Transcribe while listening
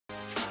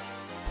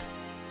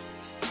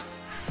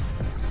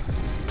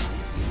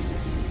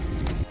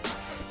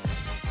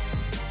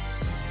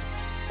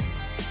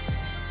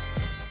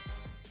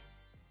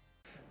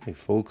Hey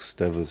folks,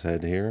 Devil's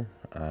Head here,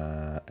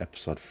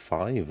 episode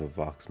 5 of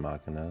Vox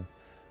Machina,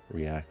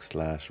 react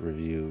slash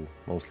review,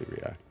 mostly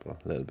react, but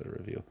a little bit of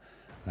review.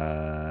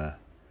 Yeah,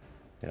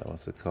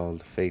 what's it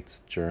called? Fate's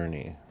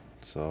Journey.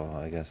 So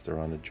I guess they're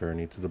on a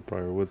journey to the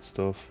Briarwood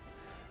stuff.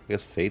 I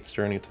guess Fate's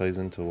Journey ties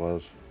into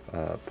what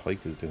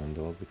Pike is doing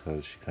though,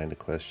 because she kind of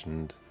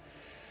questioned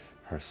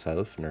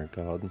herself and her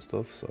god and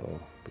stuff, so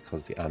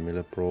because the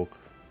amulet broke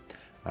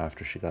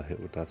after she got hit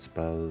with that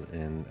spell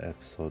in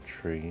episode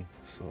 3,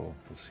 so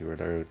we'll see where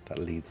that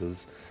leads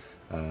us.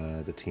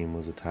 The team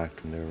was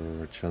attacked when they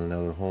were chilling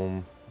out at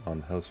home on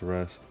house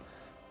arrest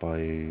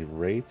by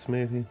wraiths,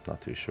 maybe,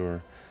 not too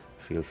sure.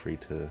 Feel free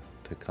to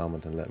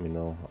comment and let me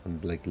know. I'm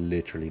like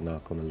literally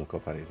not going to look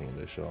up anything in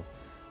this show,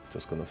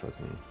 just gonna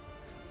fucking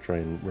try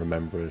and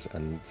remember it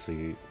and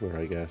see where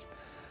I get.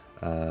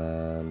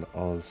 And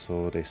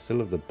also they still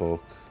have the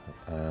book,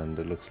 and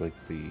it looks like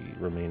the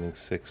remaining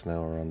 6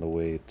 now are on the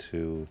way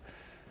to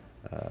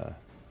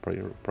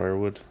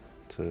Briarwood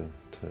to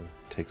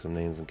take some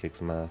names and kick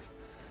some ass.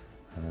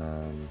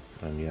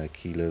 And yeah,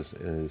 Keelit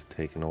is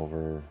taking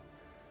over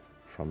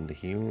from the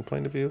healing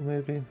point of view,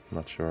 maybe,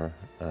 not sure.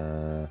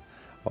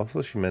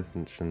 Also she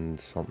mentioned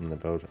something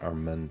about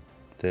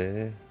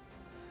Armente,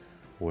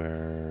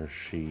 where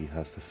she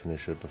has to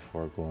finish it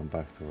before going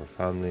back to her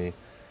family.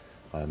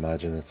 I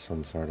imagine it's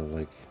some sort of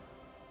like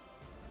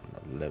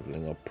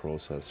leveling up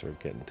process or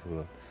getting to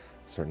a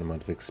certain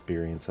amount of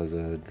experience as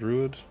a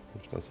druid,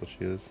 if that's what she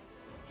is.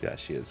 Yeah,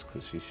 she is,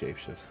 because she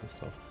shapeshifts and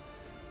stuff.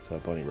 So a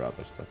bunny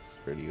rabbit, that's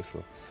really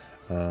useful.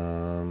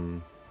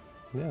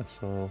 Yeah,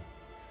 so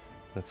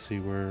let's see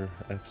where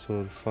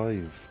episode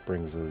 5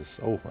 brings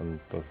us. Oh, and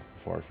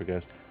before I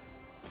forget,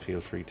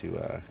 feel free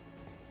to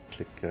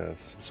click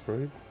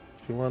subscribe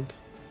if you want.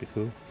 Be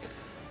cool.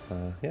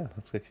 Yeah,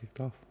 let's get kicked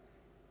off.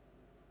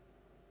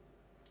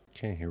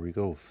 Okay, here we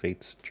go.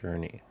 Fate's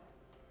Journey.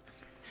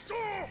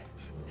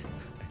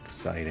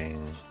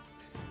 Exciting.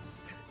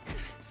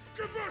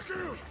 Get back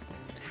here!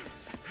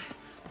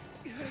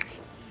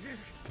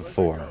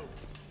 Before.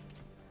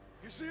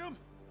 You see him?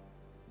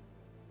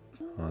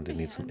 Oh, they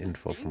need some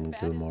info from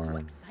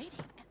Gilmore.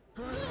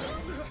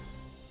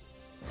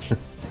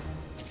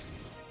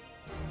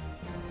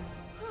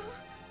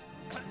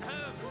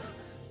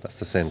 That's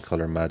the same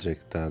color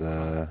magic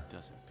that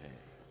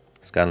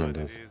Scanlan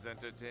does.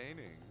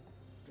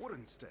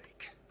 Wooden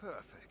steak.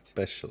 Perfect.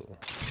 Special.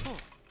 Oh.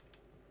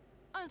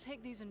 I'll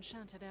take these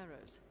enchanted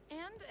arrows.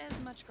 And as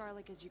much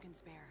garlic as you can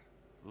spare.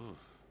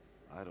 Oof.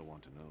 I don't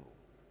want to know.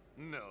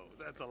 No,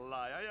 that's a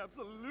lie. I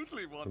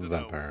absolutely want to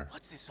Vampire. know.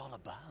 What's this all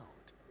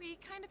about? We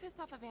kind of pissed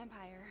off a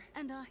vampire.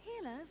 And our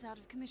healer's out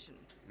of commission.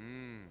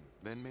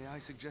 Then may I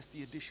suggest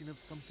the addition of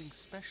something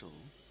special?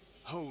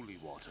 Holy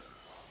water.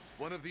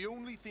 One of the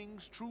only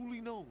things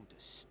truly known to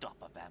stop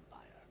a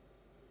vampire.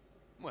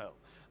 Well,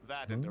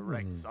 that and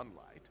direct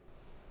sunlight.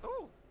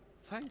 Oh,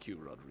 thank you,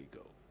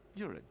 Rodrigo.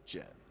 You're a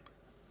gem.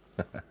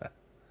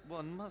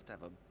 One must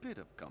have a bit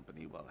of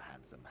company while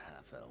handsome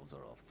half-elves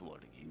are off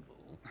thwarting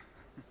evil.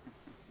 I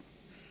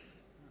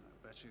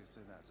bet you say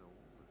that to all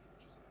the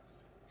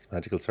fugitives. It's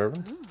Magical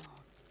Servant?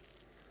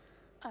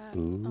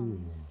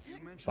 Ooh. You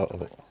mentioned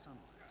direct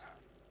sunlight.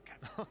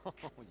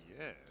 Oh,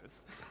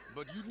 yes.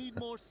 But you need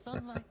more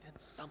sunlight than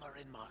summer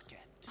in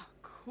market. Oh,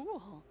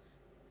 cool.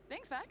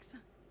 Thanks, Vax.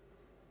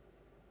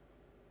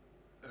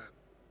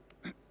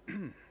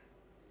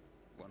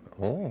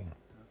 Oh.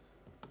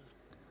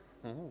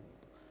 Oh,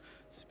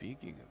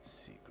 speaking of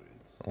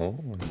secrets. Oh,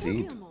 So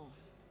indeed. Gilmore,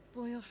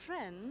 for your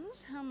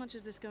friends, how much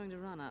is this going to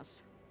run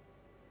us?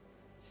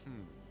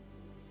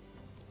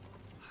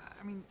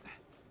 I mean,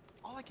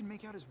 all I can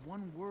make out is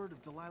one word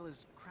of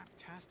Delilah's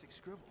craptastic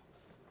scribble.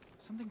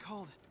 Something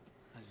called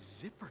a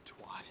zipper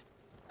twat.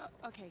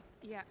 Okay,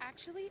 yeah,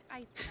 actually,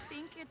 I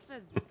think it's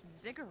a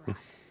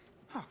ziggurat.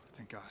 Oh,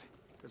 thank God.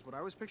 Because what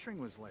I was picturing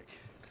was like,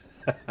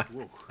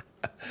 whoa.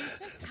 You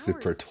spent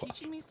Zipper hours twat.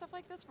 teaching me stuff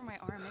like this for my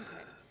Armente.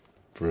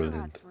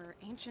 Brilliant. Ziggurats were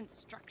ancient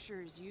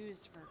structures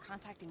used for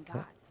contacting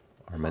gods.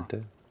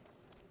 Armente?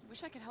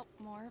 Wish I could help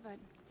more, but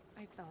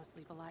I fell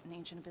asleep a lot in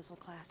ancient abyssal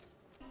class.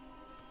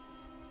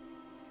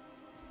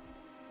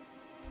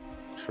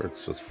 Sure,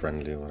 it's just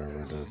friendly,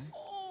 whatever it is.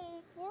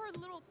 Oh, poor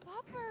little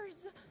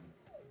puppers.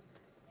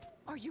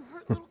 Are you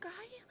hurt, little guy?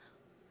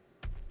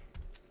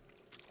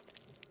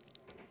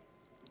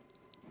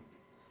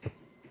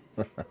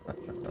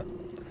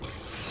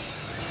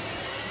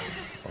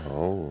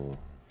 Oh,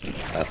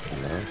 that's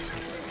nice.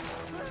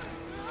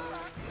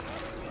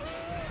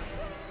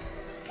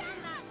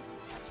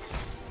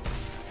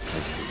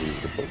 Let's use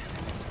the book.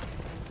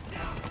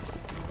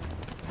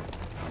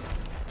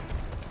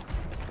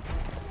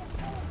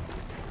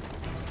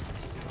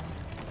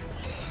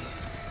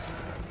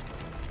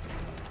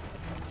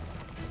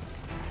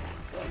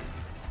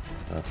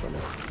 That's some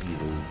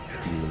evil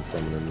demon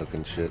summoning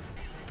looking shit.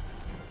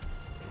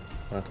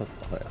 I thought,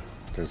 oh yeah,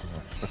 there's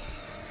more.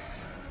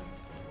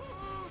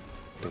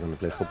 They're gonna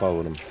play football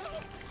with him.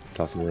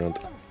 Toss him around.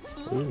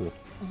 Ooh.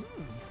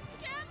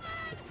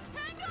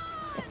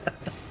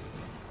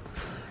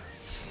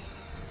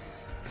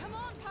 Come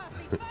on,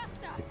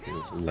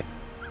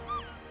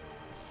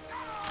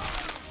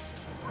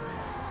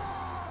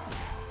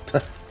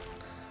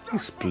 He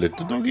split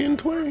the doggy in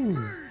twain. It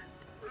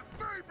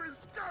may be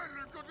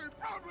scary because he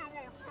probably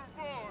won't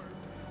survive.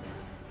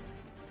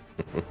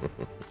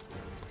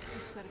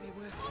 This better be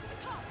worth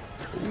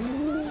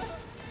it.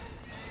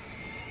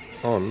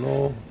 Oh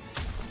no.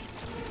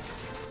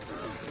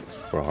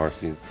 For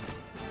horses.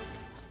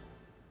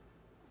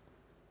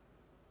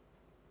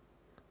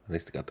 At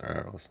least they got their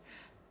arrows.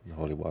 The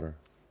holy water.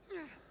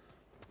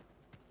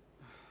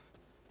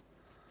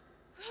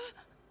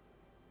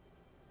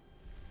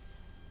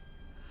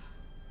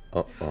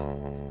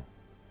 Uh-oh.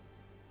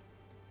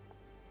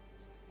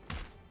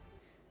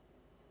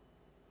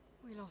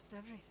 We lost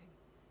everything.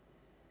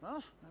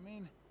 Well, I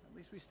mean, at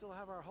least we still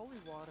have our holy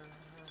water.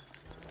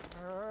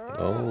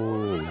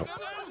 Oh. No.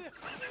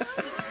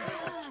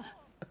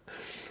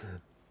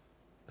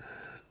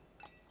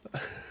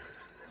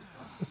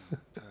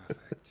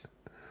 Perfect.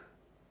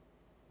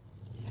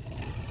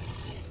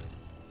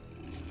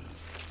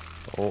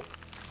 Oh.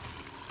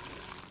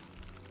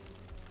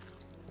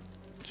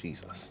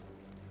 Jesus.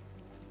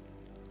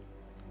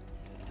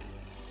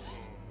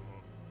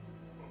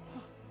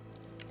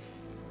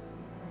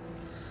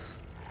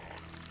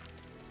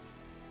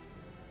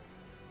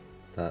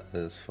 That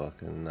is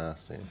fucking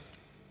nasty.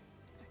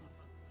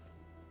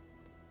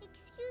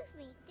 Excuse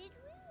me, did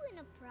we win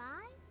a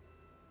prize?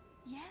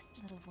 Yes,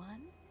 little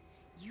one.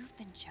 You've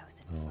been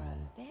chosen for a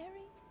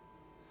very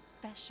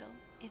special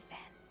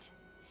event.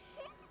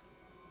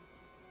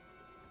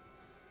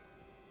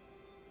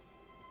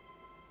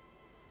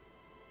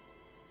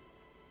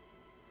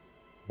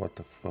 What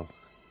the fuck?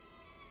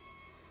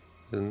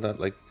 Isn't that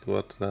like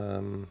what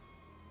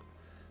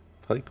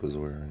Pike was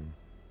wearing?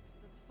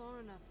 That's far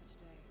enough for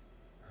today.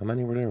 How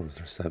many were there? Was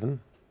there 7?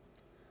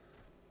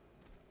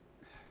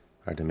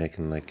 Are they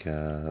making like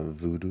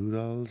voodoo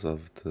dolls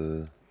of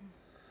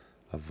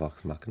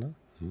Vox Machina?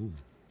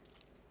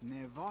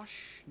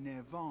 Nevosh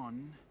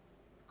Nevon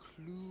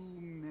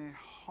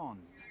Klumehon.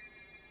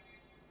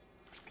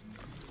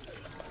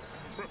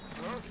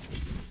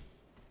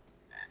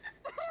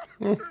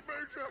 It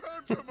makes you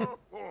handsomer.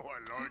 Oh, I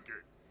like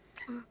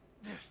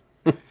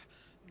it.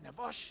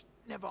 Nevosh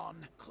Nevon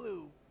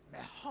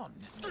Klumehon.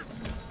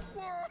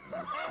 Wow, I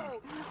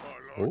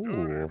like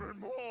Ooh. that even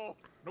more.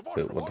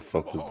 But what the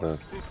fuck was that?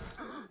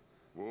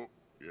 Well,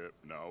 yep,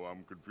 now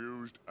I'm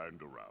confused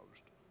and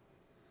aroused.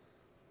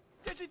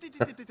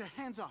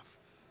 Hands off.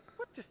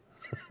 What the?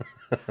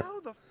 How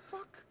the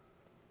fuck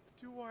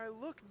do I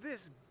look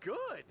this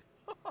good?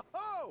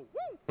 Woo!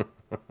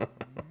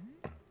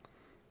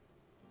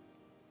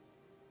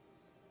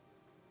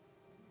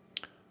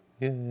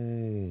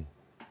 Yay.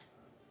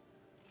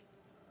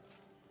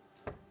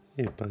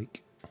 Hey,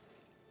 Pike.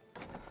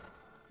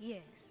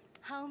 Yes.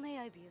 How may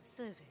I be of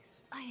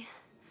service? I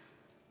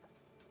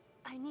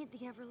need the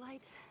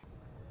Everlight.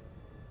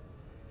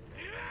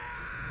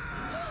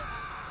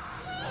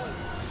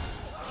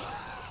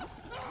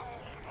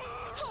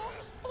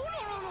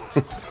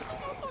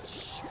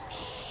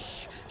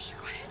 Shh,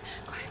 quiet,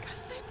 gotta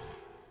sleep.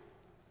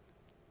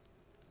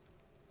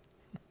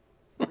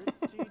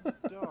 Pretty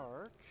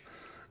dark.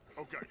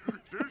 Okay,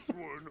 this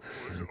one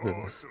was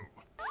awesome.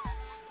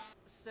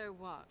 So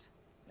what?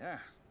 Yeah,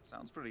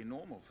 sounds pretty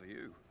normal for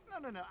you.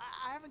 No,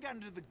 I haven't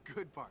gotten to the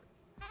good part.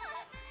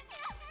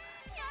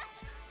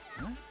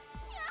 Huh?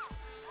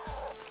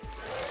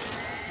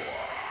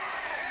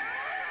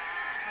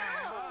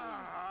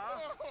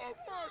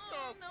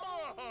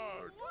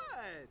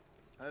 What?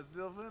 I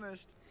still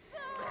finished.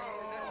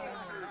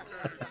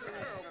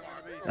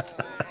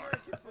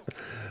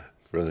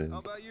 Brilliant. How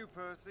about you,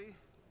 Percy?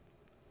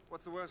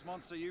 What's the worst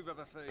monster you've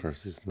ever faced?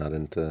 Percy's not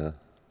into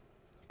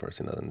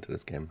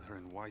this game. They're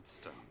in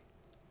Whitestone,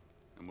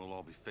 and we'll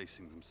all be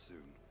facing them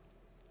soon.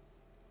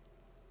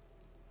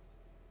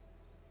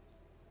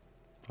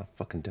 Oh,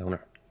 fucking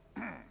downer.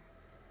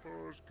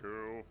 Pause,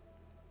 kill.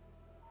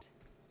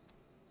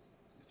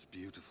 It's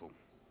beautiful.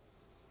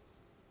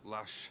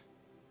 Lush.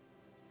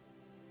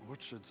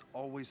 Orchards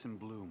always in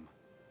bloom.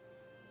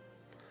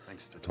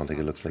 Thanks to I don't think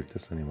it looks like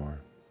this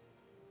anymore.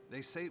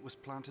 They say it was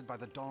planted by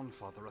the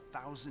Dawnfather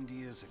 1,000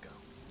 years ago.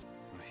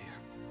 We're here.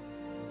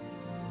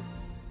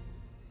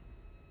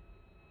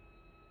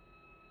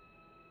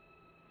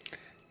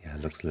 Yeah,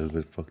 it looks a little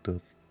bit fucked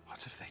up.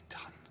 What have they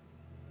done?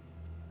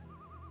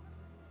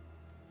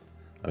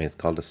 I mean, it's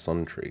called a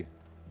sun tree.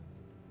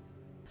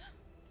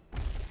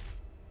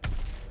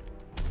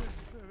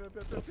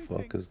 The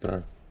fuck is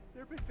that?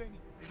 They're a big thing.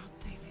 We're not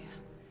safe here.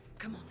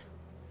 Come on.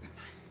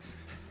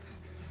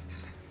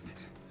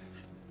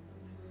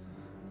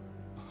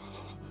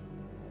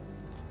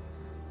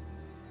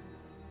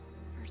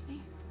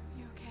 Percy,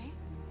 you okay?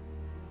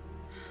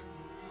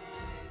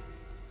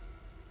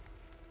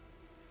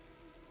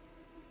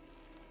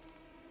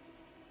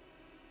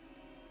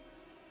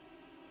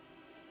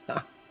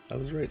 I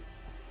was right.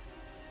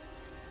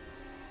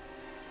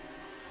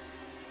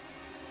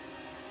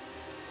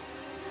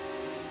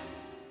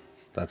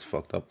 That's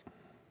fucked up.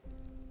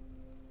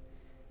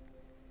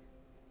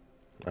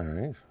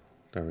 Alright.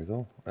 there we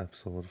go.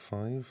 Episode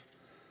 5.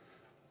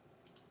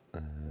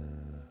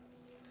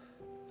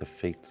 The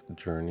Fate's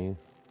Journey,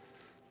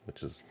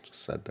 which is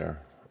just said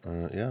there.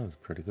 Yeah, it was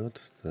pretty good.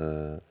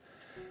 The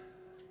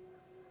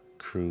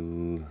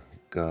crew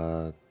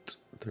got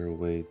their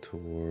way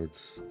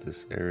towards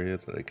this area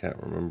that I can't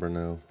remember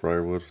now.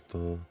 Briarwood.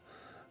 The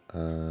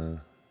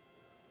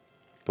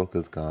book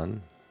is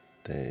gone.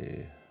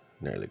 They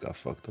nearly got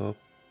fucked up.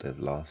 They've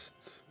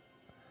lost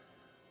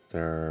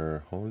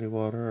their holy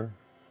water.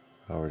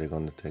 How are they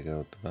going to take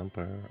out the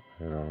vampire?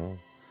 I don't know.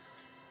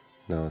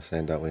 No,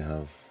 saying that we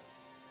have,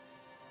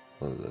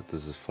 what is it?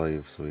 This is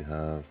 5, so we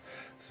have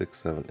 6,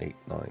 7, 8,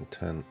 9,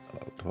 10,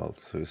 11,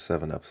 12. So we have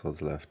 7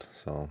 episodes left.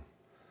 So,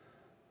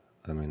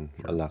 I mean,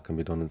 a lot can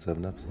be done in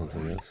 7 episodes, I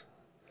guess.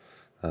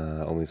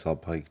 Only saw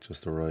Pike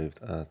just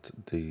arrived at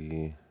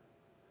the,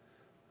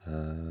 I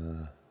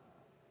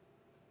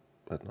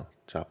don't know,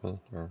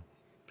 chapel or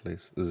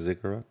place,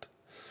 Ziggurat.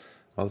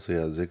 Also,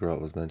 yeah, Ziggurat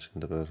was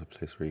mentioned about a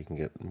place where you can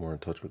get more in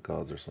touch with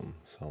gods or something.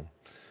 So,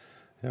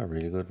 yeah,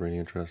 really good, really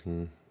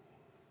interesting.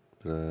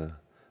 Bit of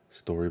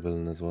story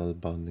building as well,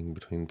 bonding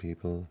between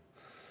people.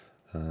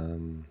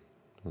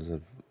 Was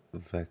it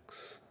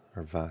Vex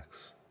or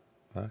Vax?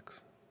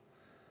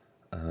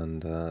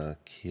 And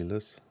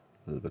Keelit.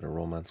 A little bit of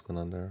romance going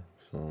on there.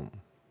 So,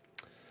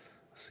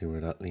 see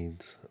where that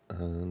leads.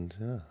 And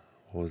yeah,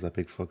 what was that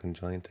big fucking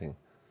giant thing?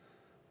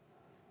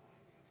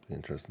 Be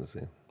interesting to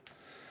see.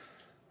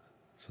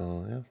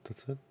 So yeah,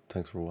 that's it.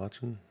 Thanks for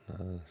watching.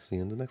 See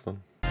you in the next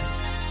one.